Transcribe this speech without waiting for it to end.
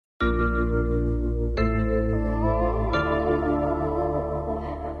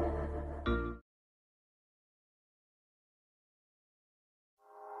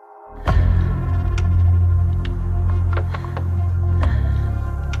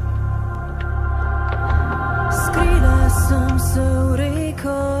se u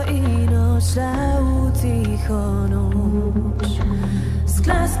reko in odšla v tiho noč. S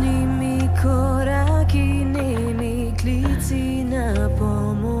glasnimi koraki, nemi, klici na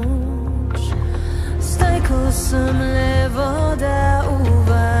pomoč. Zdaj, ko sem le voda v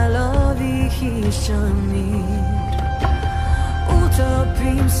valovih, iščem mir.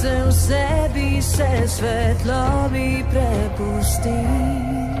 Utopim se v sebi, se svetlobi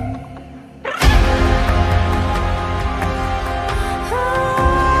prepustim.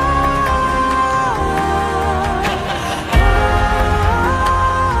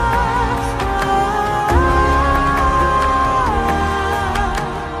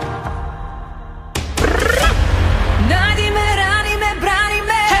 Najdi me, rani me, brani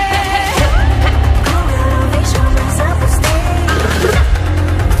me. Koga loviš, me zapusti.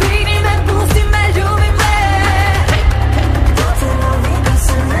 Dvigni me, pusti me, ljubi me. Kdo te lovi, da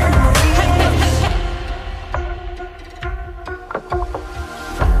se ne bojiš?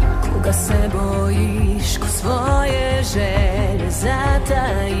 Koga se bojiš, ko svoje želje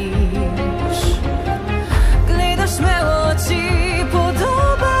zatajiš? Gledaš me v oči,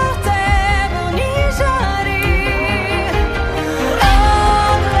 podoba tebe ni žari.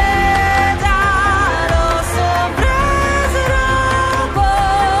 Ogledalo so brez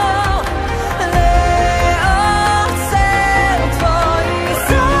robov, le odsev tvojih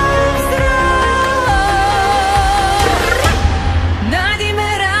zobstrov. Najdi me,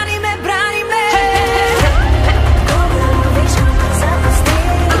 rani me, brani me. Koga loviš, me zapusti.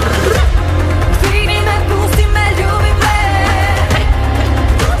 Dvigni me, pusti me, ljubi me.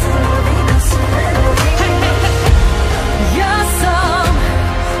 Kdo te lovi, da se ne bojiš? Jaz sem,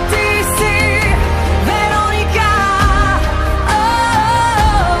 ti si, Veronika.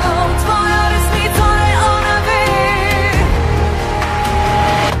 Tvoja resnica ne ona ve.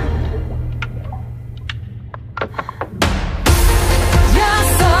 Jaz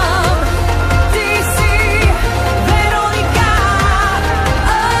sem, ti si, Veronika.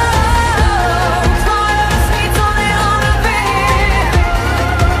 Tvoja resnica ne ona ve.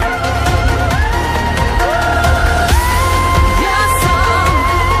 Jaz sem,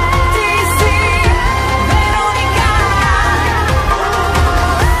 ti si, Veronika.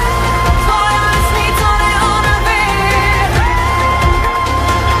 Tvoja resnica ne ona ve.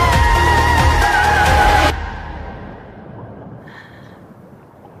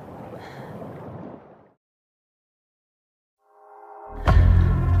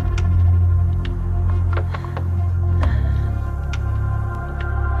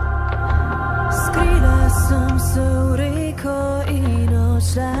 Skrila sem se v reko in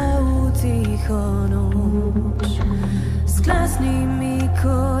odšla v tiho noč. S glasnimi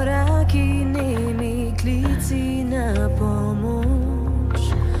koraki, nemi, klici na pomoč.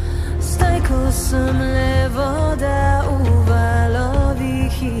 Zdaj, ko sem le voda v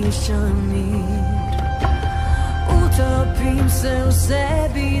valovih, iščem mir. Utopim se v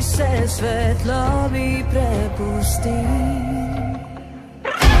sebi, se svetlobi prepustim.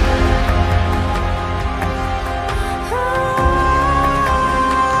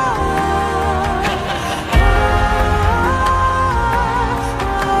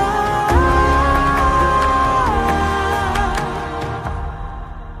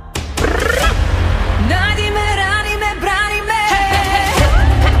 Najdi me, rani me, brani me.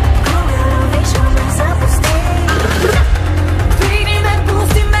 Koga loviš, me zapusti. Dvigni me,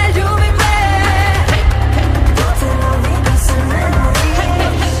 pusti me, ljubi me. Kdo te lovi, da se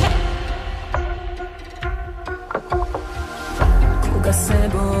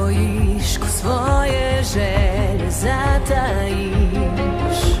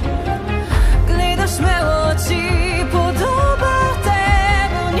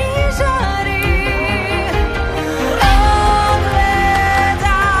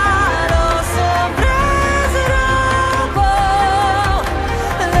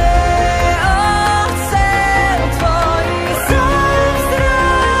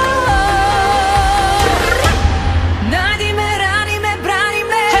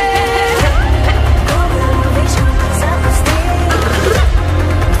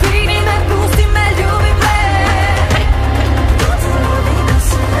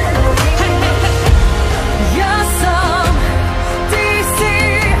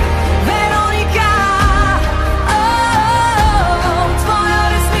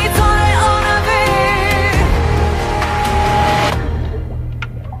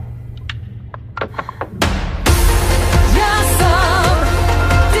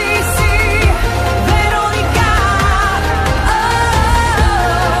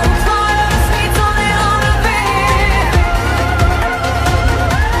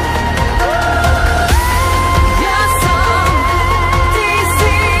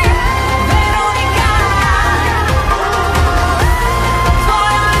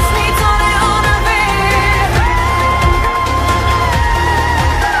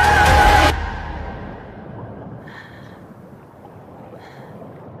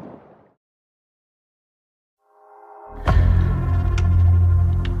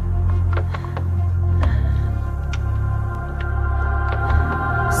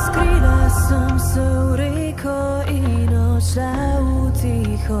se u reko in odšla v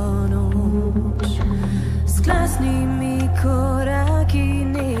tiho noč. S glasnimi koraki,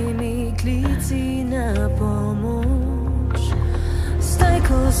 nemi, klici na pomoč. Zdaj,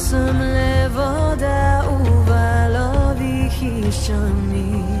 ko sem le voda v valovih, iščem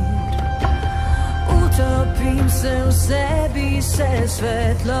mir. Utopim se v sebi, se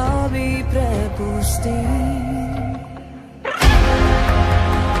svetlobi prepustim.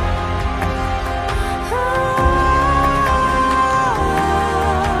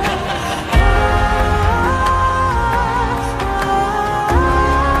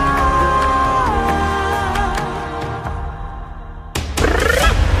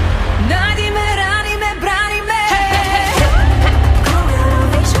 Najdi me, rani me, brani me. Koga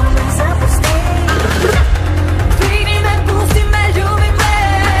loviš, me zapusti. Dvigni me, pusti me, ljubi me.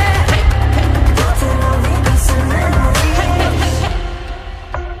 Kdo te lovi, da se ne loviš?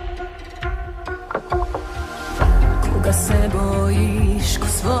 Koga se bojiš, ko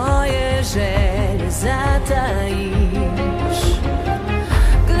svoje želje zatajiš?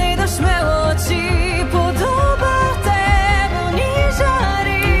 Gledaš me v oči, podoba tebe ni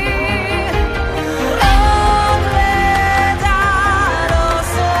žari. Ogledalo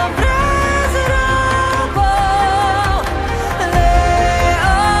sem brez robov, le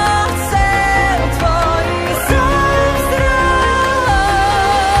odsev tvojih zobstrov.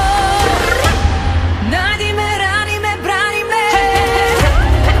 Najdi me, rani me, brani me.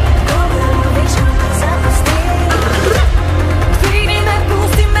 Koga loviš, me zapusti. Dvigni me,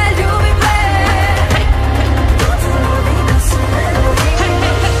 pusti me, ljubi me. Kdo te lovi, da se ne loviš?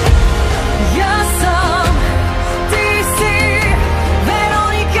 Jaz sem, ti si,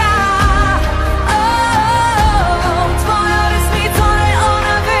 Veronika. Tvoja resnica ne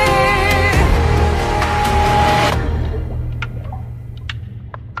ona ve.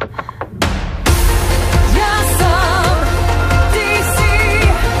 Jaz sem, ti si,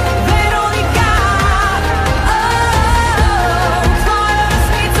 Veronika. Tvoja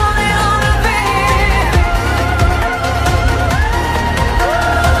resnica ne ona ve.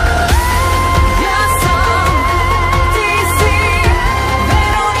 Jaz sem, ti si,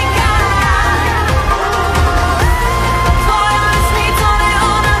 Veronika. Tvoja resnica ne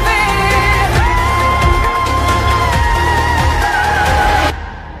ona ve.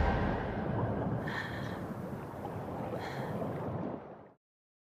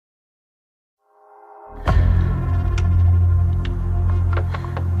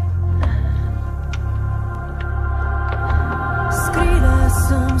 Skrila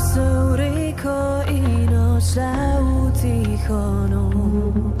sem se v reko in odšla v tiho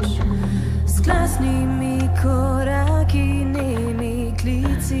noč. S glasnimi koraki, nemi,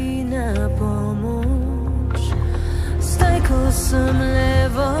 klici na pomoč. Zdaj, ko sem le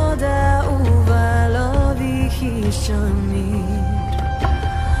voda v valovih, iščem mir.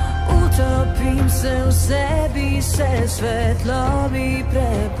 Utopim se v sebi, se svetlobi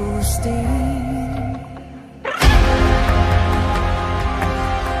prepustim.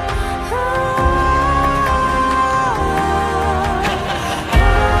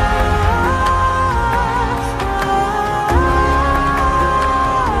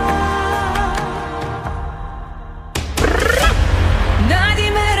 Najdi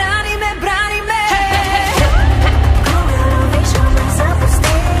me, rani me, brani me. Koga loviš, me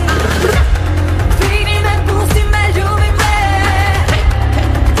zapusti. Dvigni me, pusti me, ljubi me.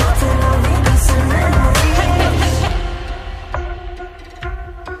 Kdo te lovi, da se ne loviš?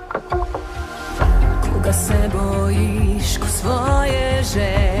 Koga se bojiš, ko svoje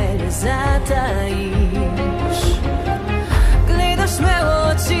želje zatajiš? Gledaš me v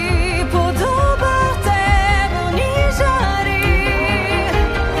oči, podoba tebe ni žari.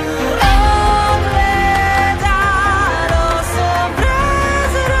 Ogledalo sem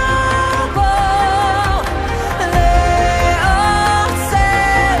brez robov, le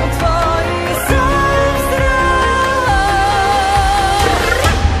odsev tvojih zobstrov.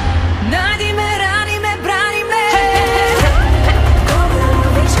 Najdi me, rani me, brani me. Koga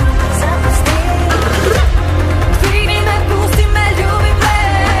loviš, me zapusti.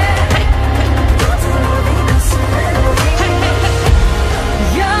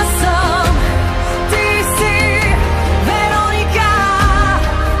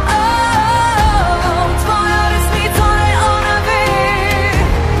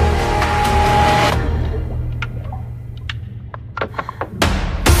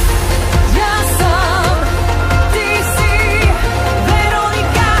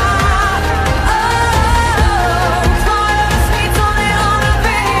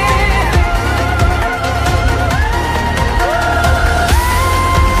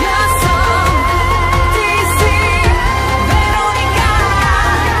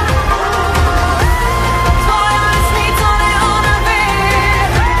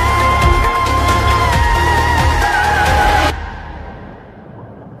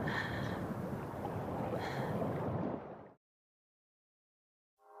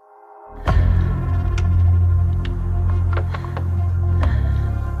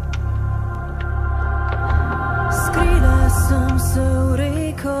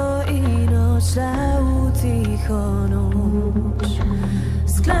 tiho noč.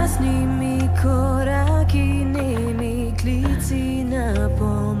 S glasnimi koraki, nemi, klici na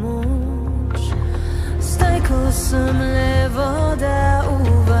pomoč. Zdaj, ko sem le voda v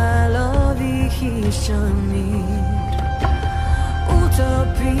valovih, iščem mir.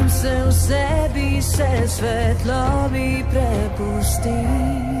 Utopim se v sebi, se svetlobi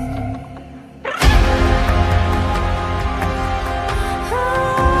prepustim.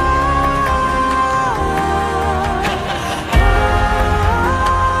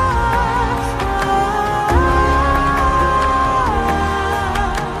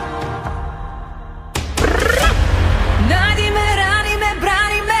 Najdi me, rani me,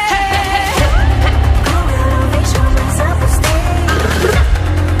 brani me. Koga loviš, me zapusti.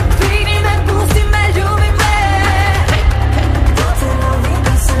 Dvigni me, pusti me, ljubi me. Kdo te lovi,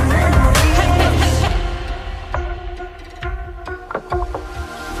 da se ne bojiš?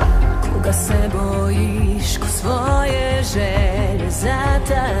 Koga se bojiš, ko svoje želje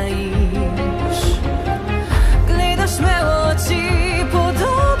zatajiš? Gledaš me v oči,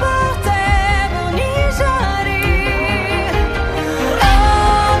 podoba tebe ni žari.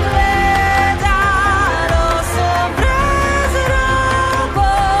 Ogledalo sem brez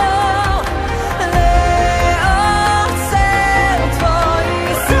robov, le odsev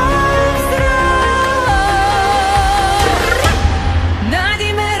tvojih substratov. Najdi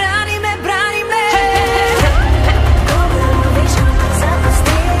me, rani me, brani me. Koga loviš, me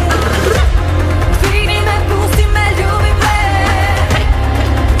zapusti. Dvigni me, pusti me, ljubi me.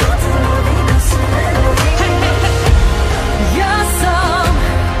 Kdo te lovi, da se ne bojiš? Jaz sem,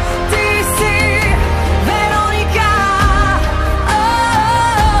 ti si, Veronika.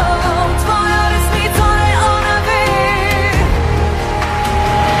 Tvoja resnica je ona ve.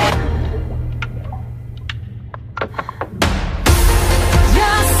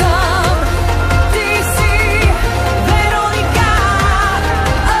 Jaz sem, ti si, Veronika.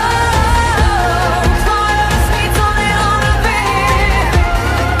 Tvoja resnica je ona ve.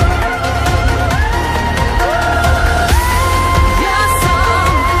 Jaz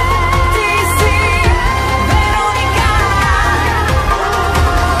sem, ti si, Veronika.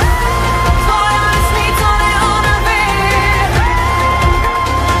 Tvoja resnica je ona ve.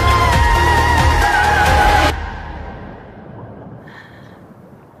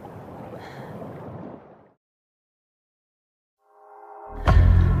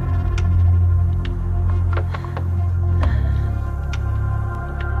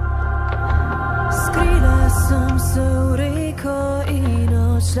 Skrila sem se v reko in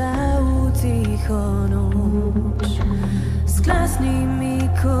odšla v tiho noč. S glasnimi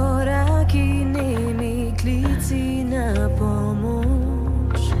koraki, nemi, klici na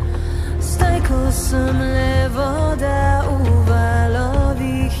pomoč. Zdaj, ko sem le voda v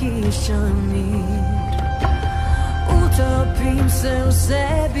valovih, iščem mir. Utopim se v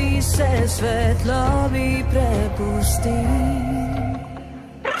sebi, se svetlobi prepustim.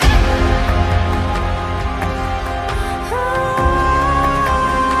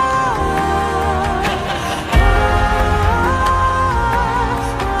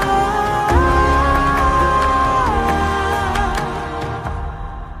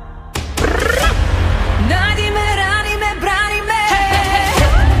 Najdi me, rani me, brani me.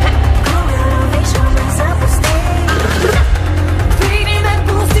 Koga loviš, me zapusti. Dvigni me,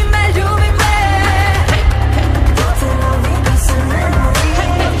 pusti me, ljubi me. Kdo te lovi, da se ne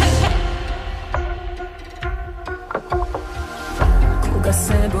bojiš? Koga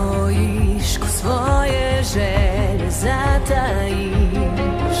se bojiš, ko svoje želje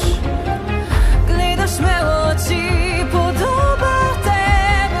zatajiš? Gledaš me v oči, podoba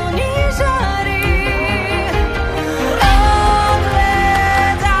tebe ni žari.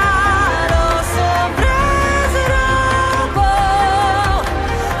 Ogledalo sem brez robov,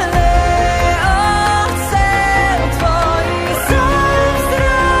 le odsev tvojih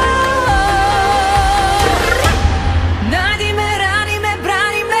substratov. Najdi me, rani me,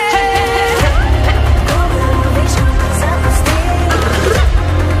 brani me. Koga loviš, me zapusti.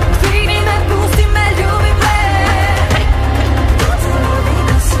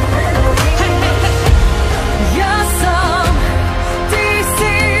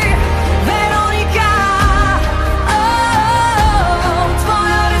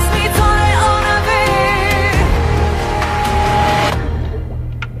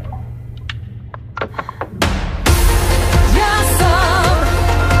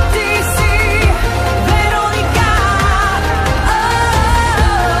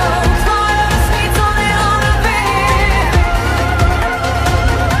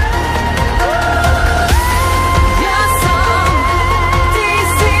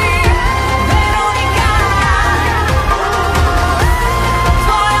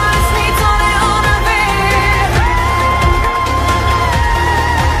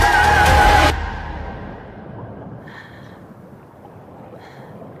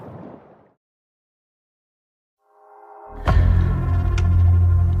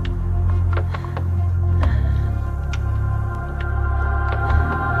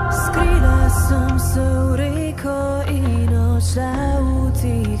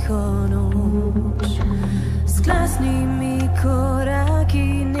 tiho noč. S glasnimi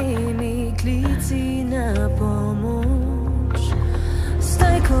koraki, nemi, klici na pomoč.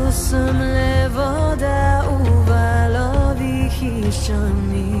 Zdaj, ko sem le voda v valovih, iščem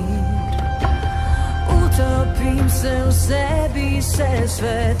mir. Utopim se v sebi, se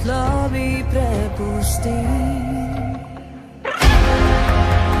svetlobi prepustim.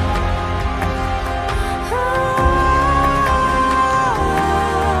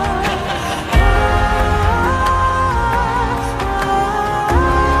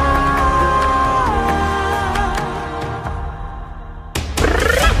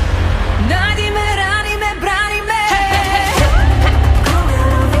 Najdi me, rani me, brani me. Koga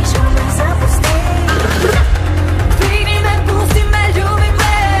loviš, me zapusti. Dvigni me, pusti me, ljubi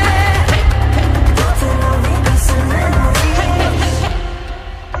me. Kdo te lovi, da se ne loviš?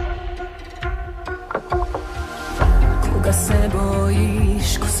 Koga se bojiš,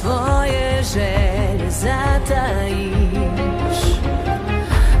 ko svoje želje zatajiš?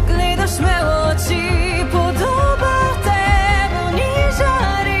 Gledaš me v oči, podoba tebe ni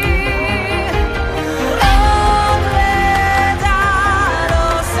žari. Ogledalo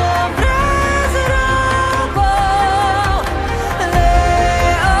sem brez robov, le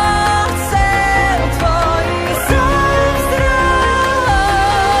odsev tvojih zobstrov.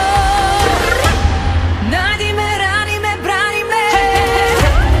 Najdi me, rani me, brani me.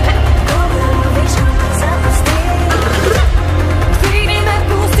 Koga loviš, me zapusti. Dvigni me,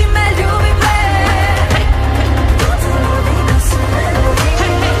 pusti me, ljubi me. Kdo te lovi, da se ne loviš?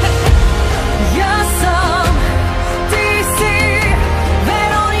 Jaz sem, ti si,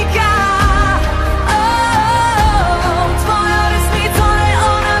 Veronika. Tvoja resnica le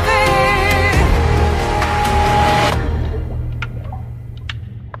ona ve.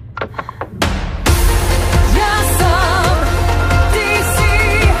 Jaz sem, ti si,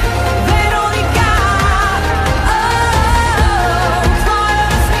 Veronika. Tvoja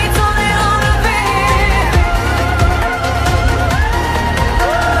resnica le ona ve.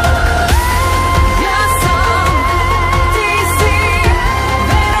 Jaz sem, ti si,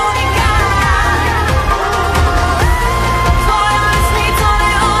 Veronika. Tvoja resnica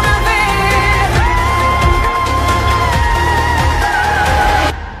le ona ve.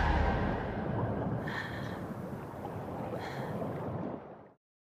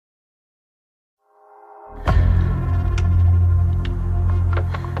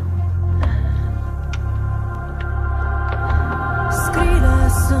 Skrila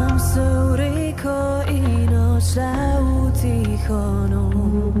sem se v reko in odšla v tiho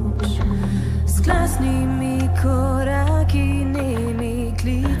noč. S glasnimi koraki, nemi,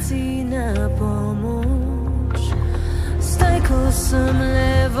 klici na pomoč. Zdaj, ko sem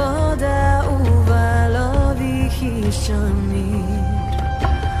le voda v valovih, iščem mir.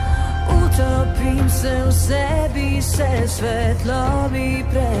 Utopim se v sebi, se svetlobi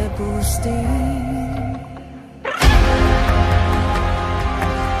prepustim.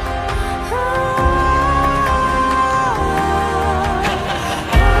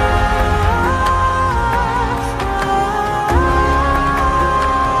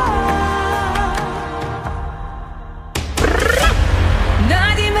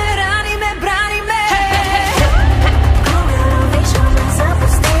 Najdi me, rani me, brani me. Koga loviš, me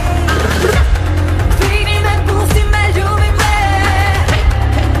zapusti. Dvigni me, pusti me, ljubi me.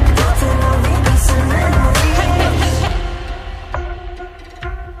 Kdo te lovi, da se ne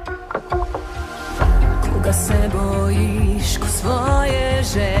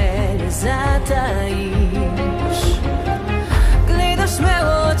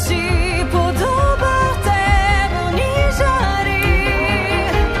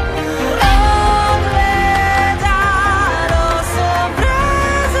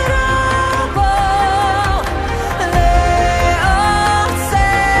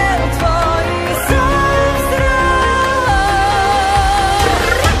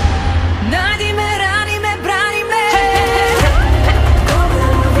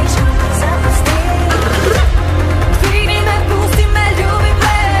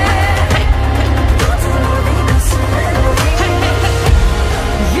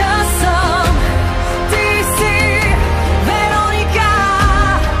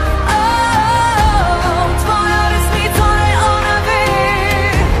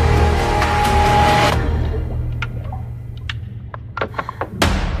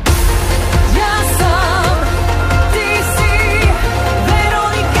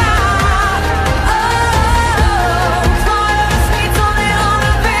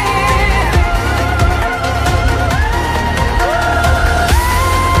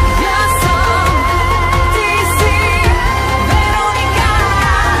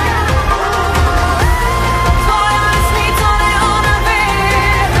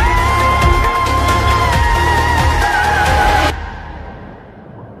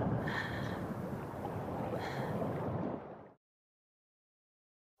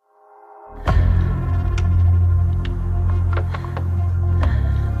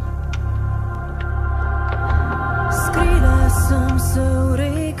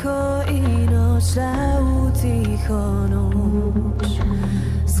tiho noč.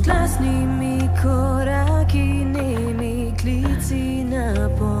 S glasnimi koraki, nemi, klici na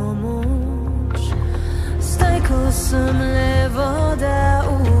pomoč. Zdaj, ko sem le voda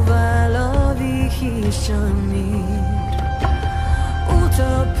v valovih, iščem mir.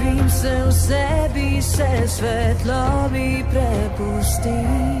 Utopim se v sebi, se svetlobi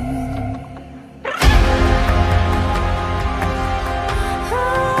prepustim.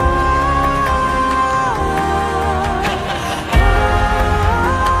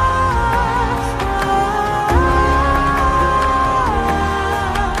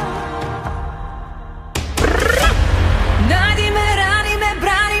 Najdi me, rani me,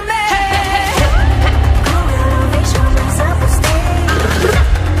 brani me. Koga loviš, me zapusti.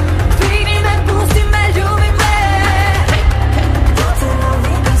 Dvigni me, pusti me, ljubi me. Kdo te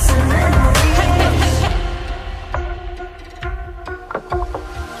lovi, da se ne loviš?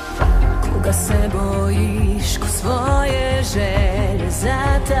 Koga se bojiš, ko svoje želje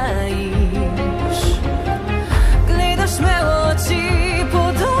zatajiš? Gledaš me v oči,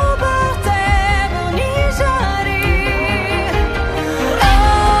 podoba tebe ni žari.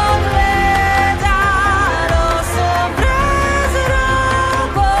 Ogledalo sem brez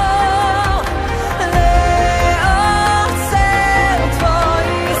robov, le odsev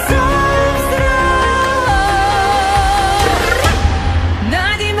tvojih substratov.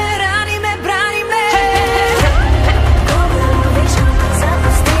 Najdi me, rani me, brani me. Koga loviš, me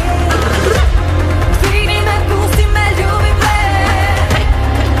zapusti. Dvigni me, pusti me, ljubi me.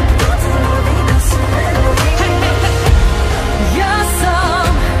 Kdo te lovi, da se ne loviš? Jaz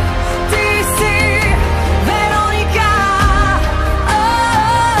sem, ti si, Veronika.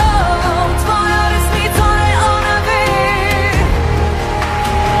 Tvoja resnica je ona ve.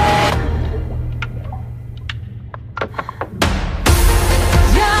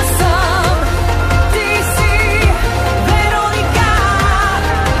 Jaz sem, ti si, Veronika.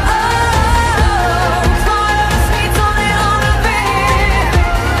 Tvoja resnica je ona ve.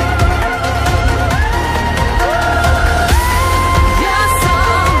 Jaz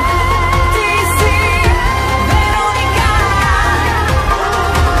sem, ti si, Veronika.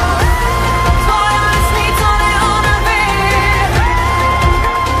 Tvoja resnica je ona ve.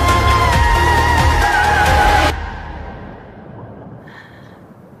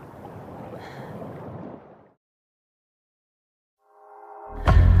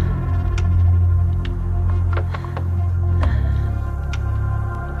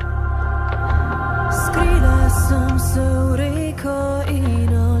 Skrila sem se v reko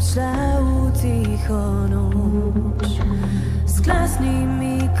in odšla v tiho noč. S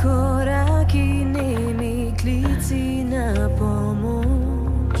glasnimi koraki, nemi, klici na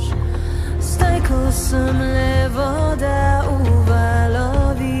pomoč. Zdaj, ko sem le voda v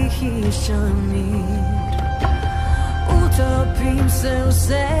valovih, iščem mir. Utopim se v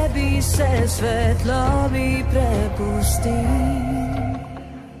sebi, se svetlobi prepustim.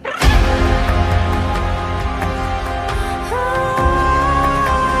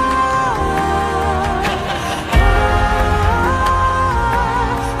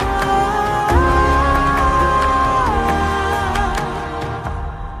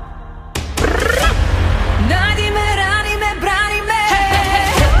 Najdi me, rani me, brani me.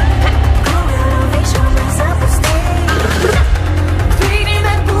 Koga loviš, me zapusti. Dvigni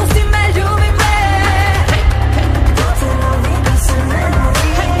me, pusti me, ljubi me. Kdo te lovi, da se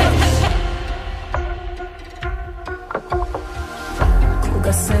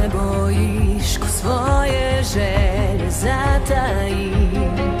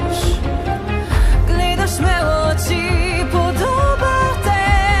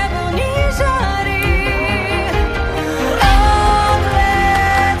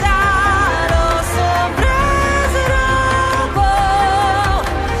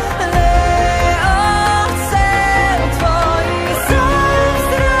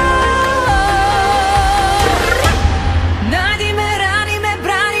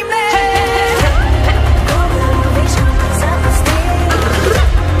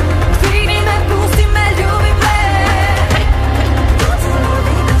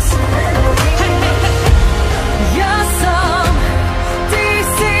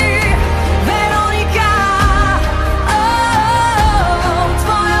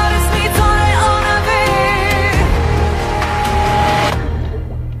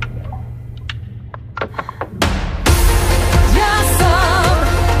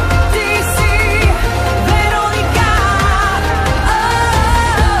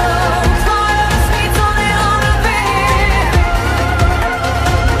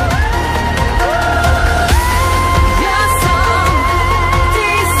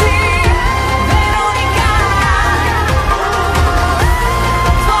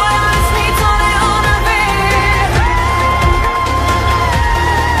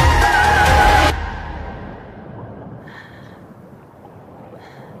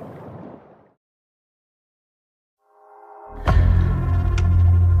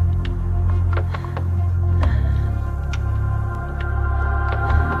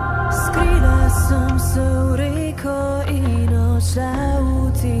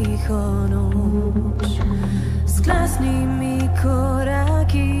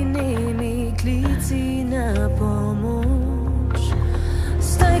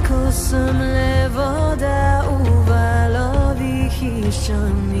sam le voda u valovih,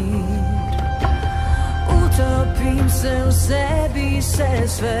 iščem mir. Utopim se u sebi, se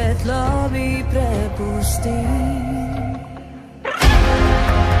svetlobi prepustim.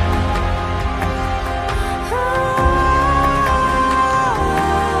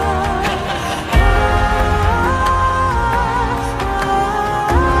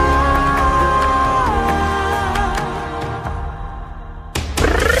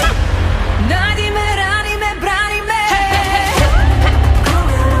 Najdi me, rani me, brani me. Koga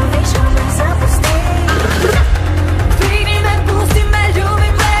loviš, onda zapusti. Dvigni me, pusti me, ljubi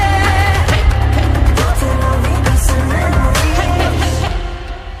me. Kdo te lovi, da se ne loviš?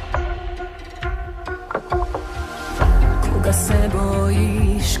 Koga se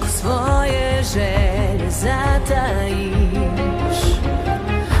bojiš, ko svoje želje zatajiš?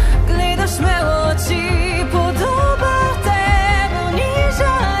 Gledaš me u oči, podoba tebi u njih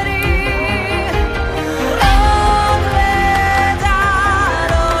žari.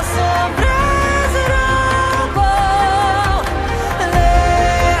 Ogledalo sam prezrabo,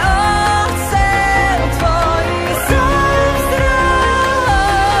 leo se u tvoji sam zdravo.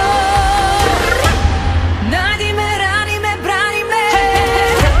 Najdi me, rani me, brani me.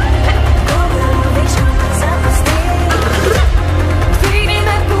 Koga loviš, onda zapusti. Dvigni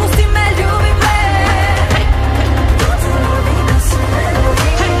me, pusti me, ljubi me. Kdo te lovi, da se ne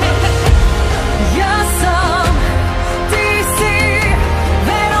loviš? Ja sam, ti si,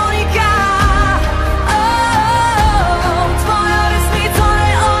 Veronika. Tvoja resnica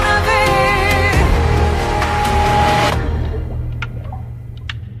je ona vi.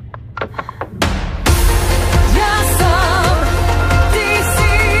 Ja sam, ti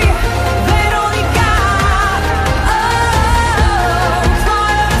si, Veronika.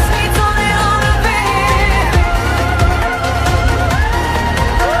 Tvoja resnica je ona vi.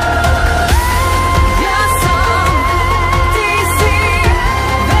 Ja sam, ti si,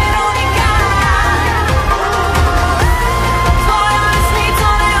 Veronika. Tvoja resnica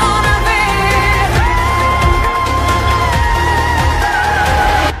je ona vi.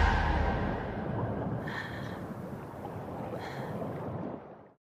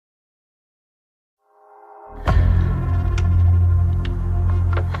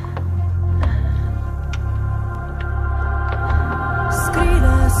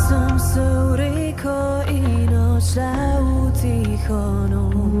 Skrila sam se u reko in odšla u tiho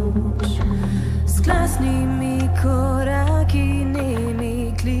noč. S glasnimi koraki,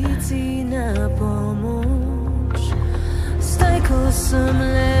 nemi, klici na pomoč. Zdaj, ko sem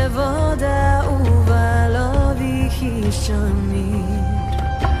le voda u valovih, iščem mir.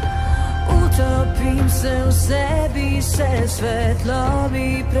 Utopim se u sebi, se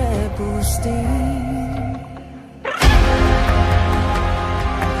svetlobi prepustim.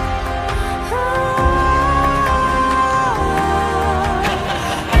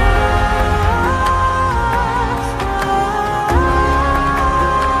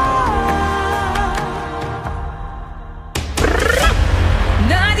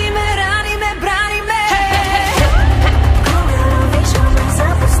 Najdi me, rani me, brani me. Koga loviš, onda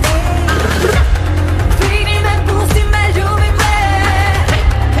zapusti. Dvigni me, pusti me, ljubi me.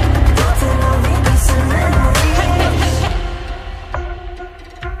 Kdo te lovi,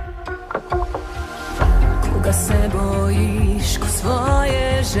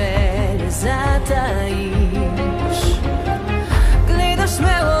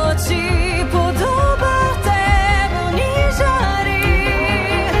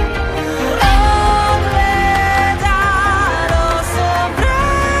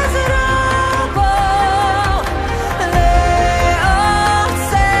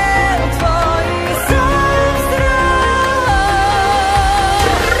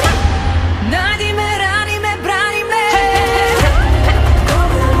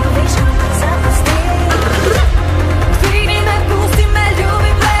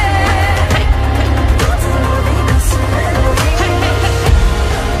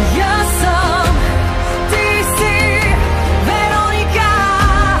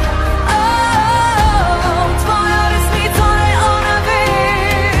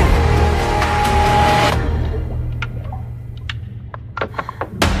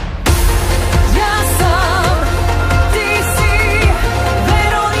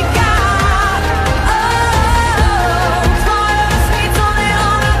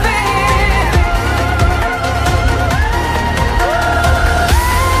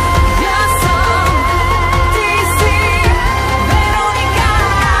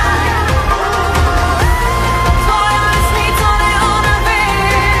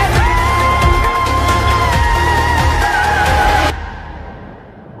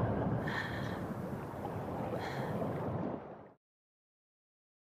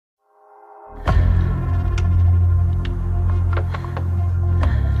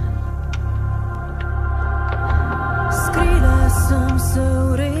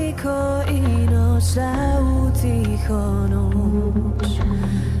 odšla u tiho noć.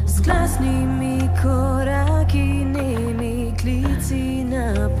 S glasnimi koraki, nemi, klici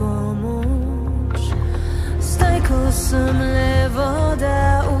na pomoč. Zdaj, ko sem le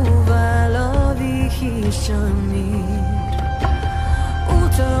voda u valovih, iščem mir.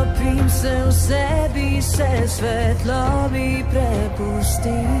 Utopim se v sebi, se svetlobi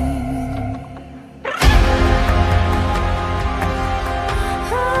prepustim.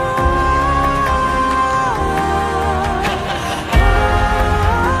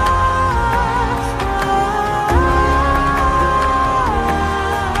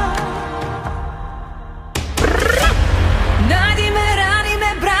 Najdi me, rani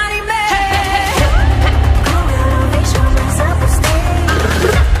me, brani me. Koga loviš, me zapusti.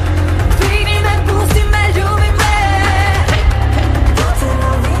 Dvigni me, pusti me, ljubi me. To te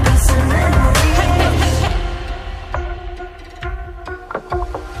lovi, da se ne bojiš.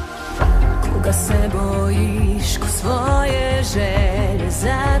 Koga se bojiš, ko svoje želje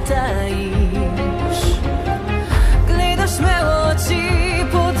zatajiš. Gledaš me u oči,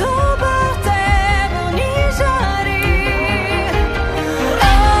 podoba tebi ni žari.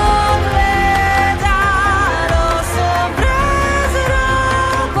 Ogledalo sam brez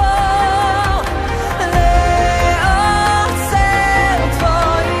robov, leo se u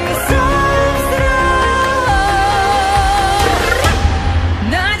tvoji sam zdrav.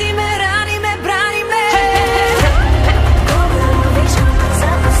 Najdi me, rani me, brani me. Koga loviš, me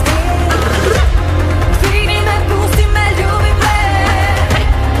zapusti. Dvigni me, pusti me, ljubi me.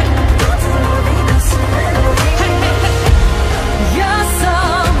 To te lovi, da se ne bojiš. Ja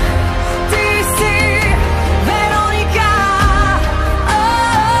sam, ti si Veronika.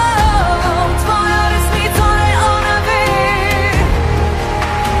 Tvoja resnica je ona vi.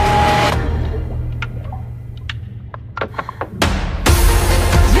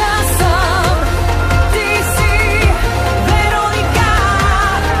 Ja sam, ti si Veronika.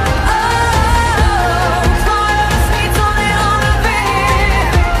 Tvoja resnica je ona vi.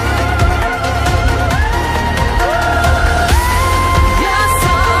 Ja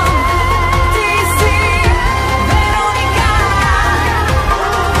sam, ti si Veronika.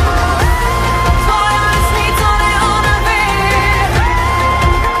 Tvoja resnica je ona vi.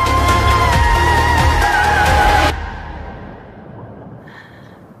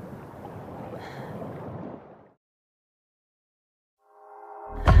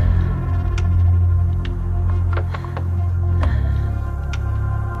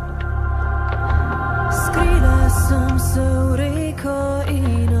 Skrila sem se v reko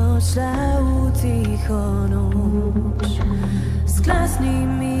in odšla v tiho noč. S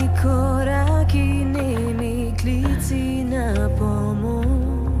glasnimi koraki, nemi, klici na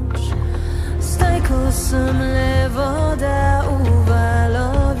pomoč. Zdaj, ko sem le voda v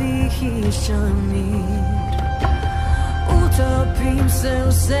valovih, iščem mir. Utopim se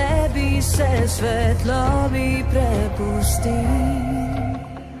v sebi, se svetlobi prepustim.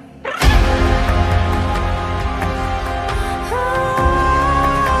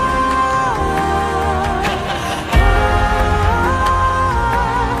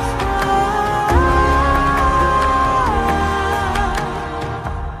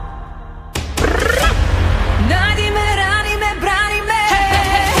 Najdi me, rani me, brani me.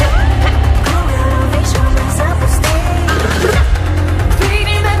 Koga loviš, me zapusti.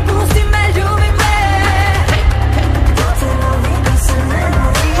 Dvigni me, pusti me, ljubi me. To te lovi, da se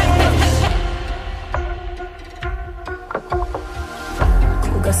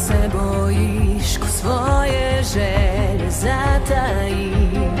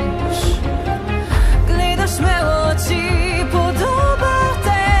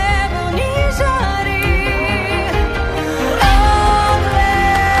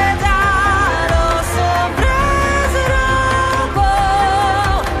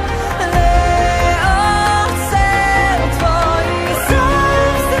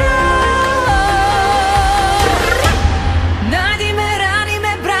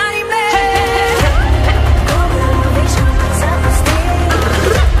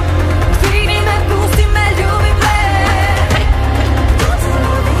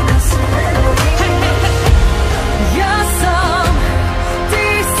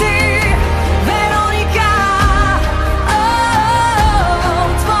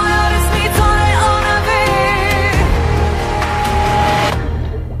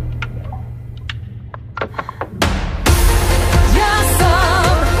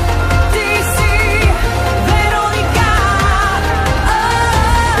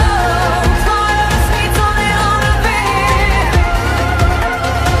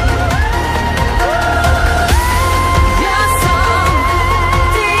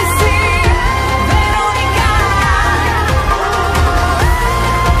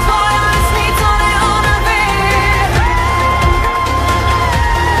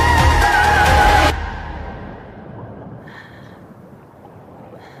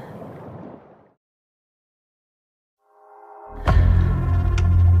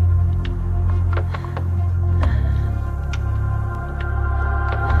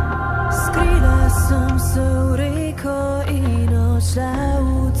odšla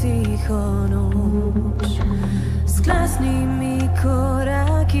u tiho noć. S glasnimi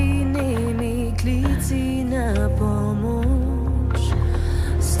koraki, nemi, klici na pomoč.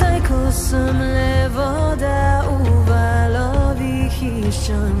 Zdaj, ko sem le voda u valovih,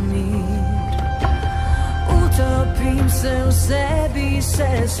 iščem mir. Utopim se v sebi,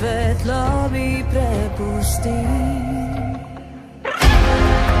 se svetlobi prepustim.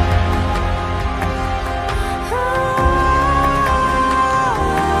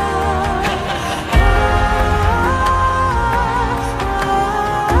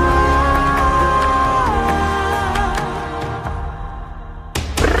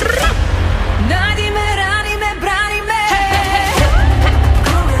 Najdi me, rani me, brani me.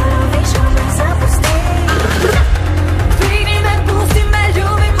 Koga loviš, me zapusti. Dvigni me, pusti me,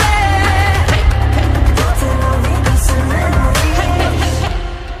 ljubi me. Kdo te lovi, da se ne loviš?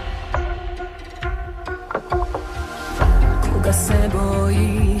 Koga se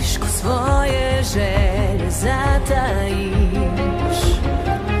bojiš, ko svoje želje zatajiš?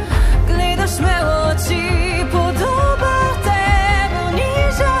 Gledaš me v oči, podoba tebe ni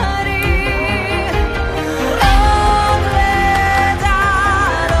žari.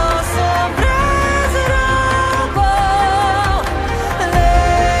 Ogledalo sem brez robov, le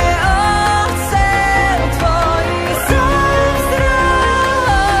odsev tvojih substratov.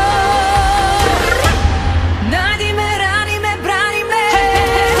 Najdi me, rani me, brani me.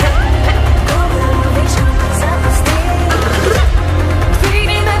 Koga loviš, me zapusti.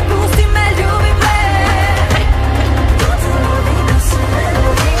 Dvigni me, pusti me, ljubi me. Kdo te lovi, da se ne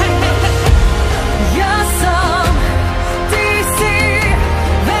loviš? Jaz sem, ti si,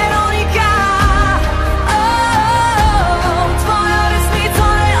 Veronika. Tvoja resnica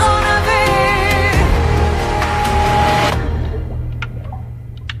je ona ve.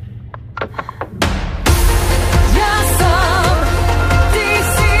 Jaz sem, ti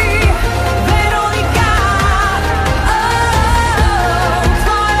si, Veronika.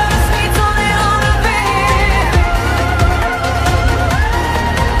 Tvoja resnica je ona ve.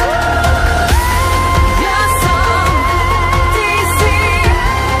 Jaz sem, ti si,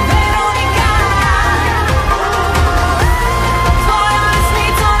 Veronika. Tvoja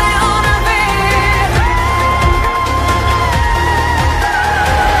resnica je ona ve.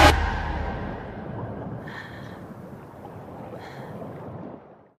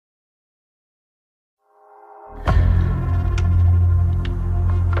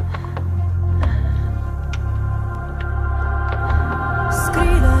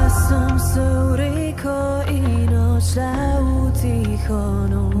 Skrila sem se v reko in odšla v tiho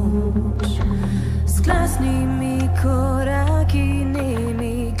noč. S glasnimi koraki,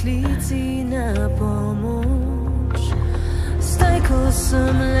 nemi, klici na pomoč. Zdaj, ko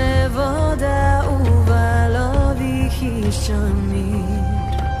sem le voda v valovih, iščem mir.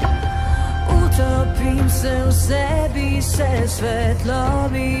 Utopim se v sebi, se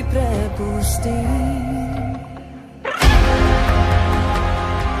svetlobi prepustim.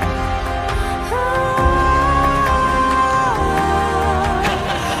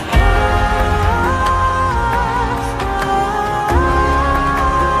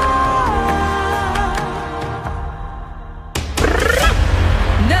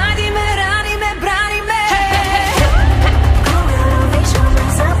 Najdi me, rani me, brani me. Koga loviš, me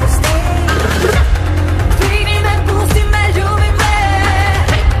zapusti. Dvigni me, pusti me, ljubi me.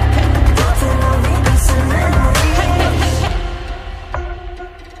 Kdo te lovi, da se ne loviš?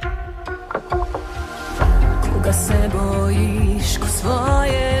 Koga se bojiš, ko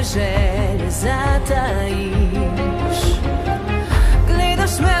svoje želje zatajiš?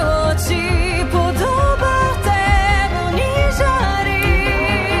 Gledaš me v oči, podoba tebe ni žari.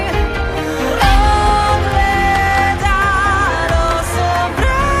 Ogledalo sem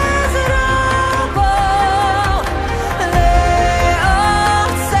brez robov, le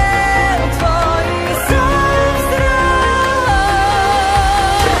odsev tvojih substratov.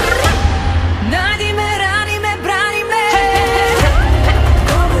 Najdi me, rani me, brani me.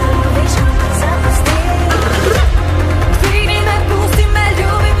 Koga loviš, me zapusti.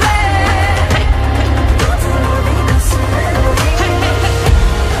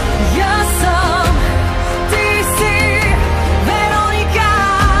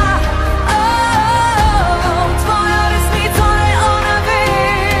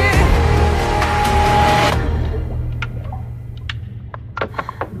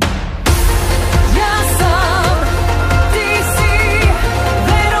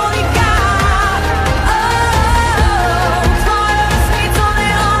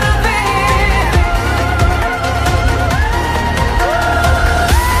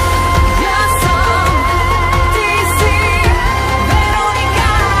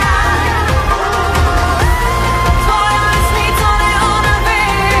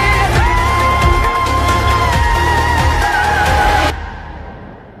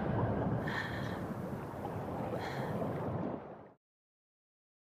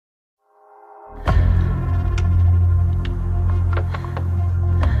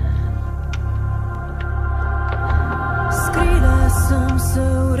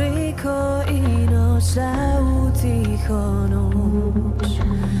 tiho noč.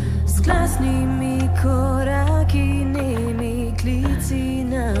 S glasnimi koraki, nemi, klici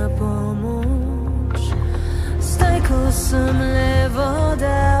na pomoč. Zdaj, ko sem le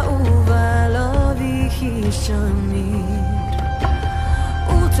voda v valovih, iščem mir.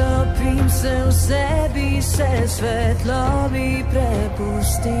 Utopim se v sebi, se svetlobi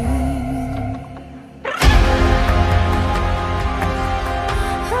prepustim.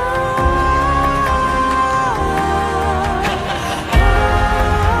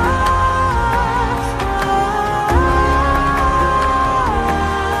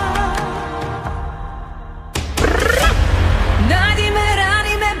 Najdi me,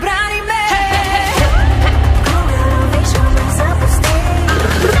 rani me, brani me. Koga loviš, me zapusti.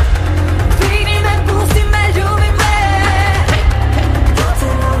 Dvigni me, pusti me, ljubi me. Kdo te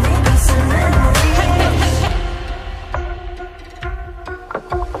lovi, da se ne loviš?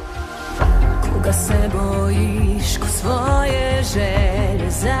 Koga se bojiš, ko svoje želje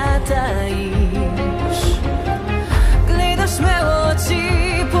zatajiš? Gledaš me v oči,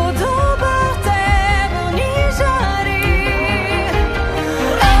 podoba tebe ni žari.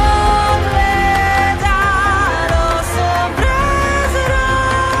 Ogledalo sem brez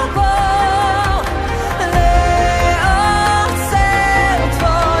robov, le odsev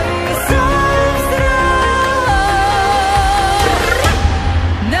tvojih substratov.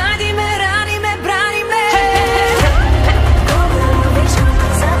 Najdi me, rani me, brani me. Koga loviš, me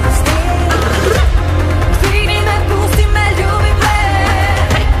zapusti. Dvigni me, pusti me, ljubi me.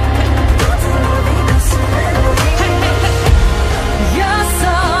 Kdo te lovi, da se ne loviš? Jaz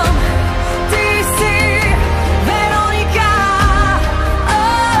sem, ti si, Veronika.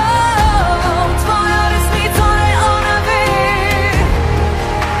 Tvoja resnica je ona ve.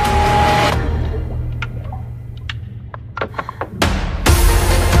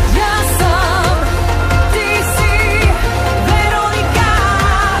 Jaz sem, ti si, Veronika.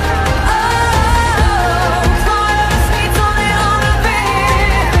 Tvoja resnica je ona ve.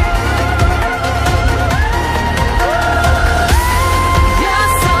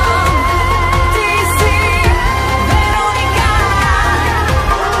 Jaz sem, ti si, Veronika.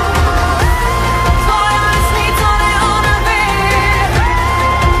 Tvoja resnica je ona ve.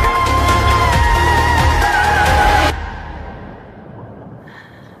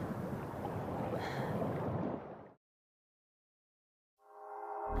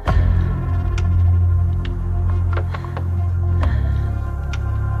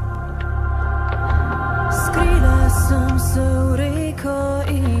 Skrila sem se v reko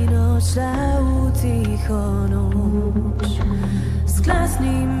in odšla v tiho noč. S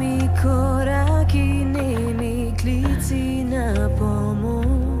glasnimi koraki, nemi, klici na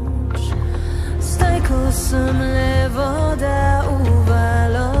pomoč. Zdaj, ko sem le voda v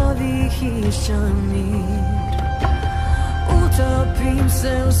valovih, iščem mir. Utopim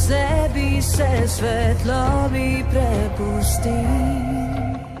se v sebi, se svetlobi prepustim.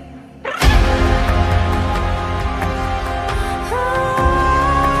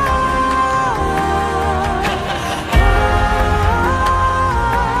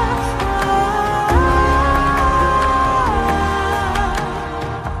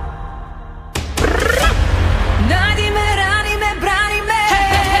 Najdi me, rani me, brani me.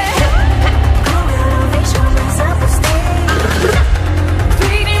 Koga loviš, me zapusti.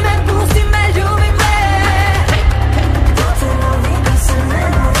 Dvigni me, pusti me, ljubi me. Kdo te lovi, da se ne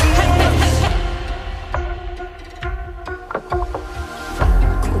loviš?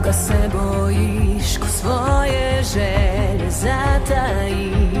 Koga se bojiš, ko svoje želje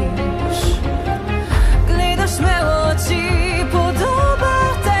zatajiš? Gledaš me v oči, podoba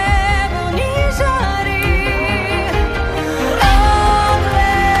tebe ni žari.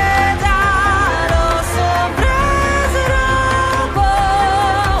 Ogledalo sem brez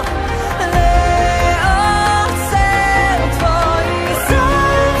robov, le odsev tvojih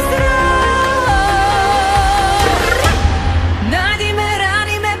substratov. Najdi me,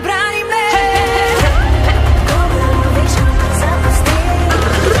 rani me, brani me. Koga loviš, me zapusti.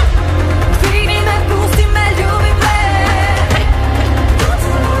 Dvigni me, pusti me, ljubi me.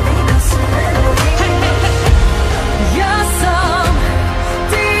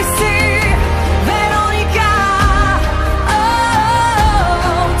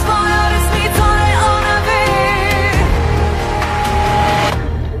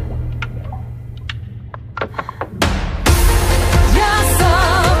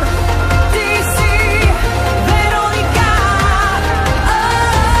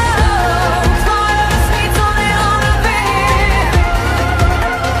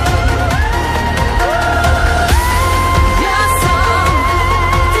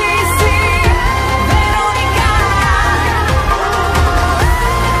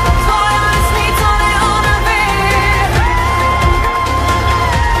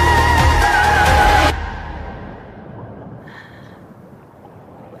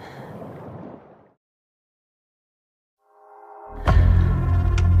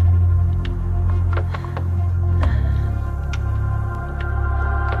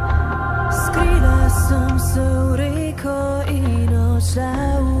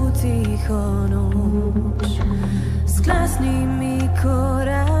 tiho noč. S glasnimi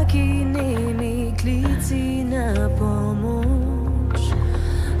koraki, nemi, klici na pomoč.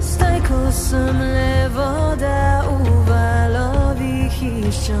 Zdaj, ko sem le voda v valovih,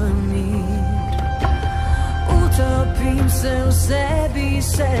 iščem mir. Utopim se v sebi,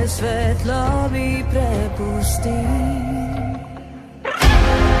 se svetlobi prepustim.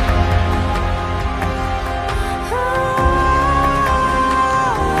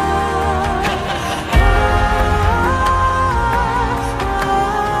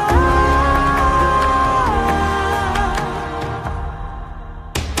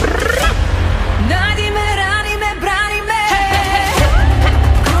 Najdi me, rani me, brani me.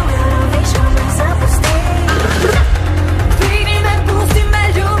 Koga loviš, me zapusti. Dvigni me, pusti me,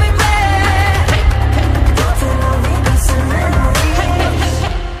 ljubi me. Kdo te lovi, da se ne loviš?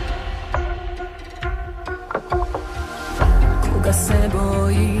 Koga se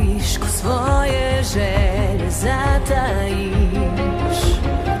bojiš, ko svoje želje zatajiš?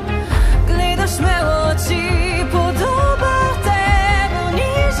 Gledaš me v oči, podoba tebe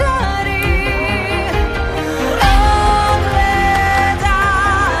ni žari.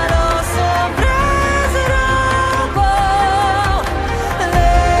 Ogledalo sem brez robov,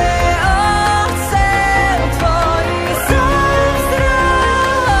 le odsev tvojih zobstrov.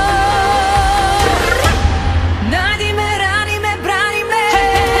 Najdi me, rani me, brani me.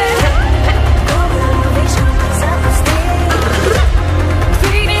 Koga loviš, me zapusti.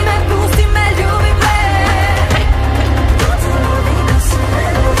 Dvigni me, pusti me, ljubi me. Kdo te lovi, da se ne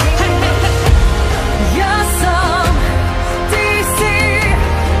loviš? Jaz sem, ti si,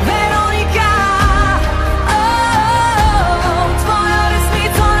 Veronika. Tvoja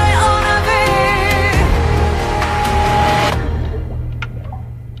resnica je ona ve.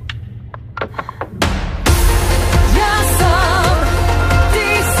 Jaz sem, ti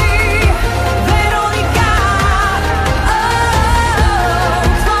si, Veronika.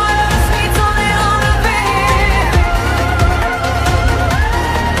 Tvoja resnica je ona ve.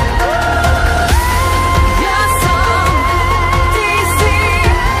 Jaz sem, ti si,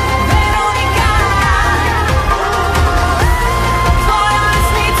 Veronika. Tvoja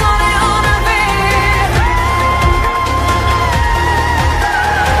resnica je ona ve.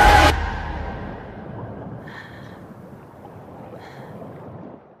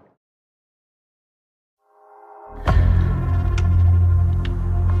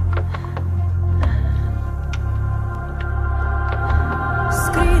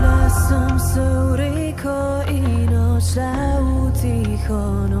 Skrila sem se v reko in odšla v tiho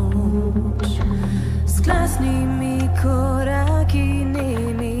noč. S glasnimi koraki,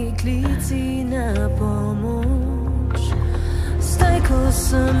 nemi, klici na pomoč. Zdaj, ko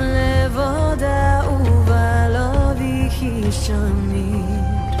sem le voda v valovih, iščem mir.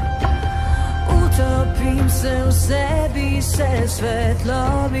 Utopim se v sebi, se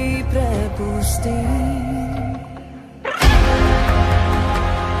svetlobi prepustim.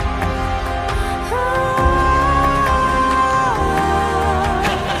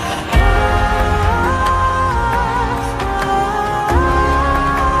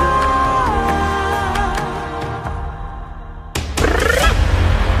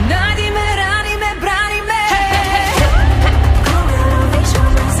 Najdi me, rani me, brani me. Koga loviš,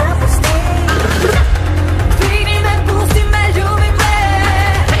 me zapusti. Dvigni me, pusti me, ljubi me.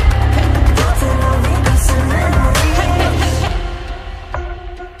 Kdo te lovi, da se ne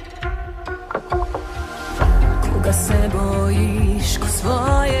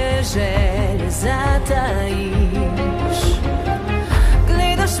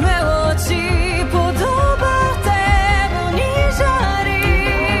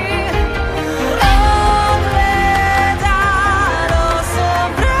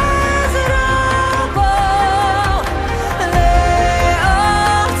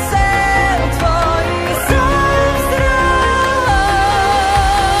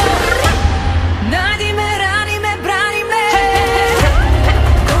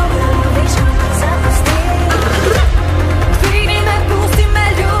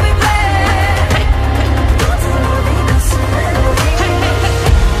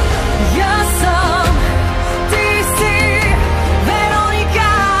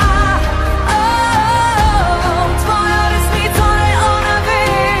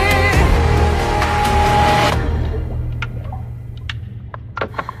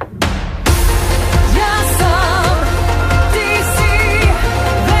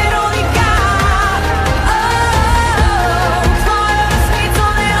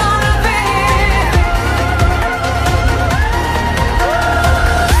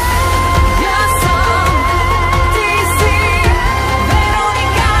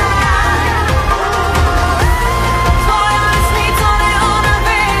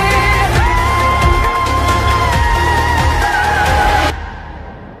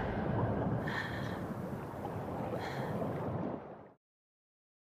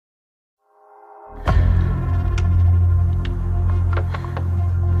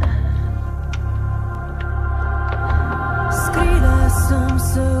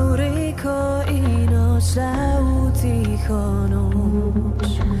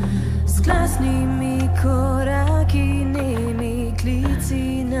glasnimi koraki, nemi,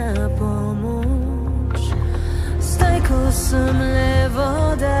 klici na pomoč. Zdaj, ko sem le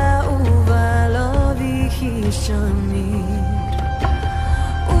voda v valovih, iščem mir.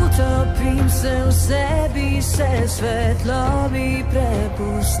 Utopim se v sebi, se svetlobi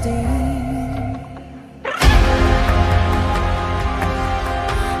prepustim.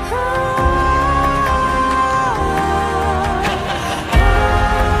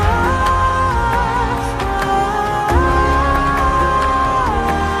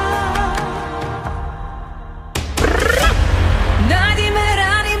 Najdi me,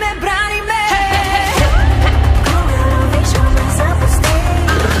 rani me, brani me. Koga loviš, me zapusti.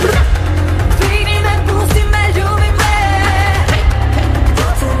 Dvigni me, pusti me, ljubi me. Kdo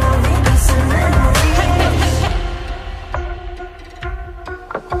te lovi, da se ne loviš?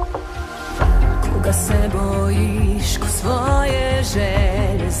 Koga se bojiš, ko svoje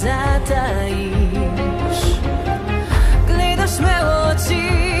želje zatajiš? Gledaš me v oči,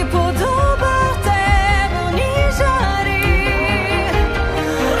 podoba temu ni žari.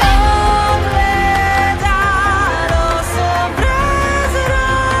 Ogledalo sem brez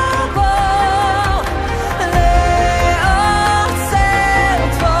robov, le odsev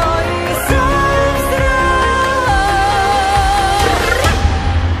tvojih substratov.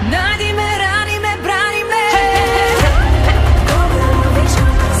 Najdi me, rani me, brani me. Koga loviš,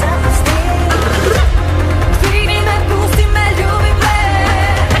 me zapusti. Dvigni me, pusti me, ljubi me.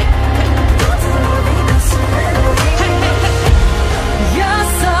 Kdo te lovi, da se ne loviš? Jaz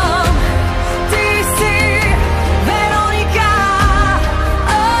sem, ti si, Veronika.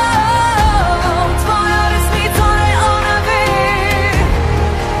 Tvoja resnica ne ona ve.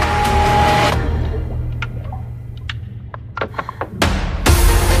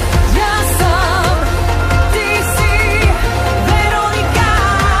 Jaz sem, ti si, Veronika.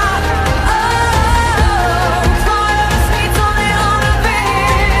 Tvoja resnica ne ona ve.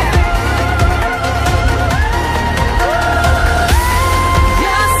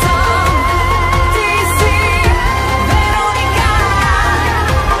 Jaz sem, ti si, Veronika.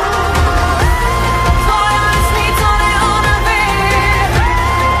 Tvoja resnica ne ona ve.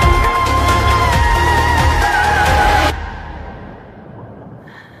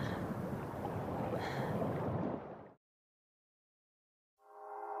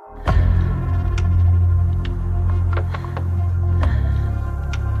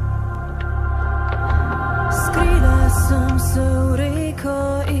 Skrila sem se v reko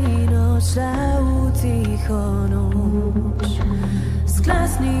in odšla v tiho noč. Z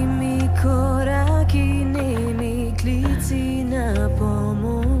glasnimi koraki, nemi, klici na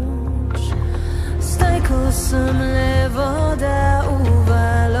pomoč. Zdaj, ko sem le voda v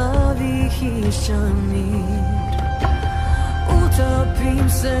valovih, iščem mir. Utopim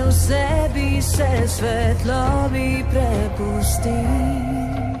se v sebi, se svetlobi prepustim.